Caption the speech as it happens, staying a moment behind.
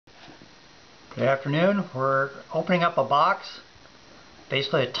Good afternoon. We're opening up a box,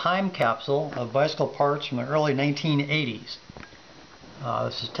 basically a time capsule of bicycle parts from the early 1980s.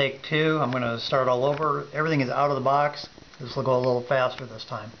 This is take two. I'm going to start all over. Everything is out of the box. This will go a little faster this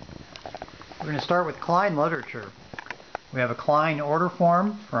time. We're going to start with Klein literature. We have a Klein order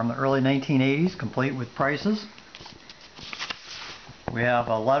form from the early 1980s, complete with prices. We have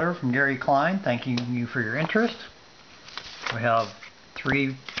a letter from Gary Klein thanking you for your interest. We have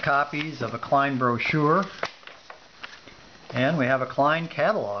 3 copies of a Klein brochure, and we have a Klein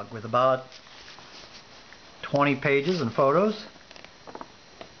catalog with about 20 pages and photos.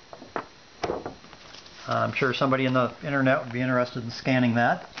 I'm sure somebody in the internet would be interested in scanning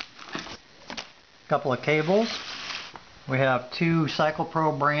that. A couple of cables. We have 2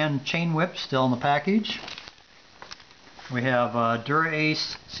 CyclePro brand chain whips still in the package. We have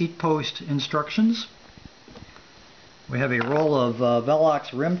Dura-Ace seat post instructions. We have a roll of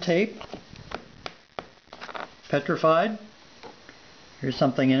Velox rim tape, petrified. Here's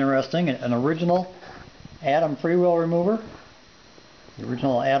something interesting, an original Atom freewheel remover, the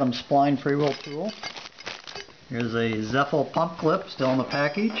original Atom spline freewheel tool. Here's a Zeffel pump clip still in the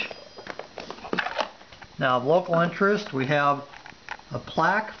package. Now of local interest, we have a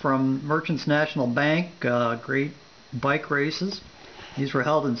plaque from Merchants National Bank, great bike races. These were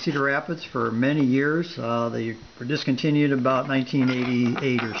held in Cedar Rapids for many years. They were discontinued about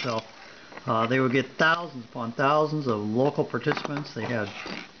 1988 or so. They would get thousands upon thousands of local participants. They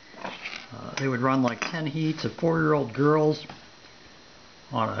would run like 10 heats of 4-year-old girls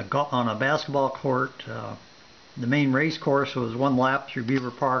on a basketball court. The main race course was 1 lap through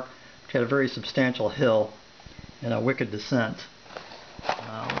Beaver Park, which had a very substantial hill and a wicked descent.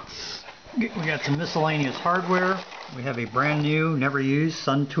 We got some miscellaneous hardware. We have a brand new, never used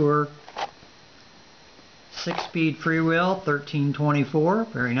Suntour 6-speed freewheel, 1324,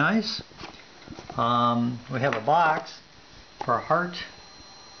 very nice. We have a box for a heart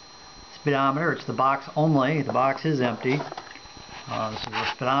speedometer. It's the box only. The box is empty. This is a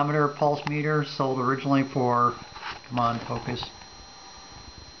speedometer, pulse meter, sold originally for, come on, focus,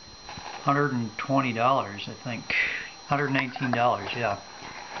 $120, I think. $119, yeah.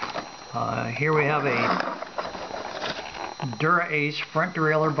 Here we have a Dura-Ace front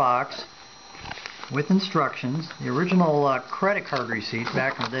derailleur box with instructions. The original credit card receipt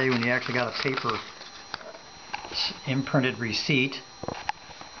back in the day when you actually got a paper imprinted receipt.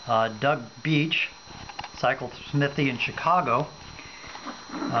 Doug Beach, Cycle Smithy in Chicago,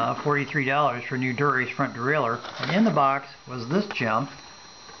 $43 for a new Dura-Ace front derailleur. And in the box was this gem.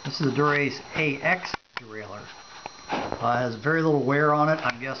 This is the Dura-Ace AX derailleur. Has very little wear on it.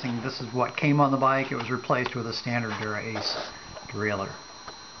 I'm guessing this is what came on the bike. It was replaced with a standard Dura-Ace derailleur.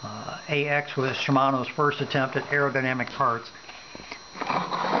 AX was Shimano's first attempt at aerodynamic parts.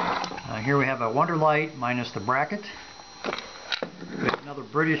 Here we have a Wonderlight minus the bracket. We have another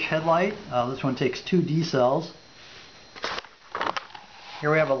British headlight. This one takes 2 D cells.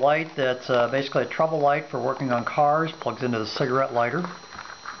 Here we have a light that's basically a trouble light for working on cars. Plugs into the cigarette lighter.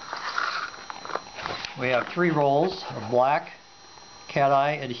 We have 3 rolls of black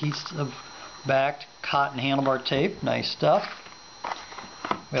cat-eye adhesive backed cotton handlebar tape. Nice stuff.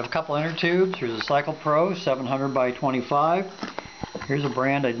 We have a couple inner tubes. Here's a CyclePro 700 by 25. Here's a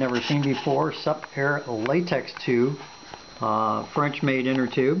brand I'd never seen before, Sup Air latex tube, French-made inner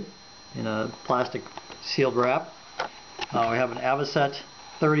tube in a plastic sealed wrap. We have an Avocet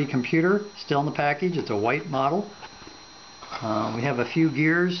 30 computer still in the package. It's a white model. We have a few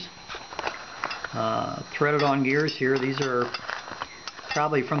gears. Threaded on gears here. These are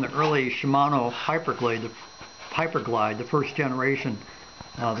probably from the early Shimano Hyperglide, the first generation.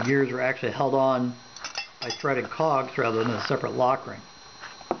 The gears are actually held on by threaded cogs rather than a separate lock ring.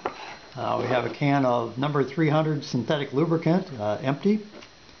 We have a can of number 300 synthetic lubricant, empty.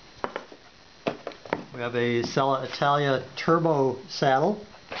 We have a Sella Italia turbo saddle.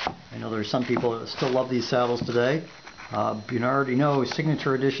 I know there's some people that still love these saddles today. Bernardino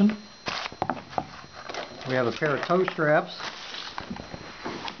signature edition. We have a pair of toe straps.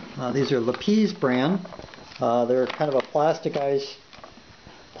 These are Lapis brand. They're kind of a plasticized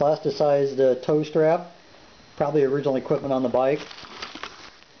toe strap. Probably original equipment on the bike.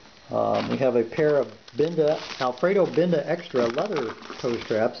 We have a pair of Alfredo Binda Extra leather toe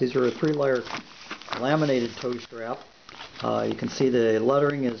straps. These are a 3-layer laminated toe strap. You can see the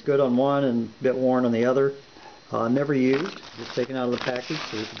lettering is good on one and a bit worn on the other. Never used, just taken out of the package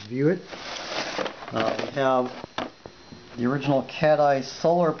so you can view it. We have the original cat-eye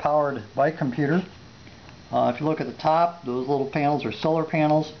solar-powered bike computer. If you look at the top, those little panels are solar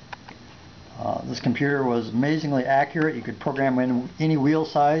panels. This computer was amazingly accurate. You could program in any wheel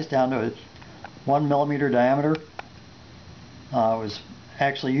size down to 1 millimeter diameter. It was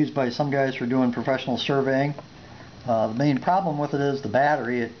actually used by some guys for doing professional surveying. The main problem with it is the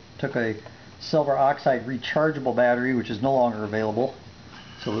battery. It took a silver oxide rechargeable battery, which is no longer available.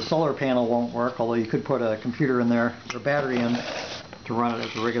 So the solar panel won't work, although you could put a computer in there, or a battery in, to run it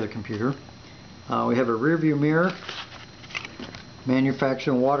as a regular computer. We have a rear view mirror,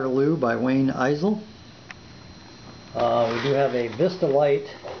 manufactured in Waterloo by Wayne Eisel. We do have a Vista Light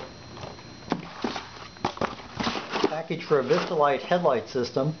package for a Vista Light headlight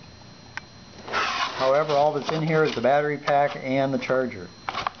system. However, all that's in here is the battery pack and the charger.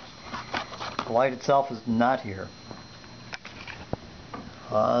 The light itself is not here.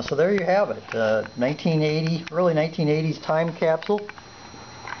 So there you have it. 1980, early 1980s time capsule.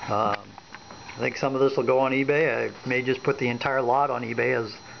 I think some of this will go on eBay. I may just put the entire lot on eBay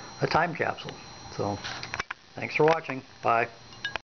as a time capsule. So, thanks for watching. Bye.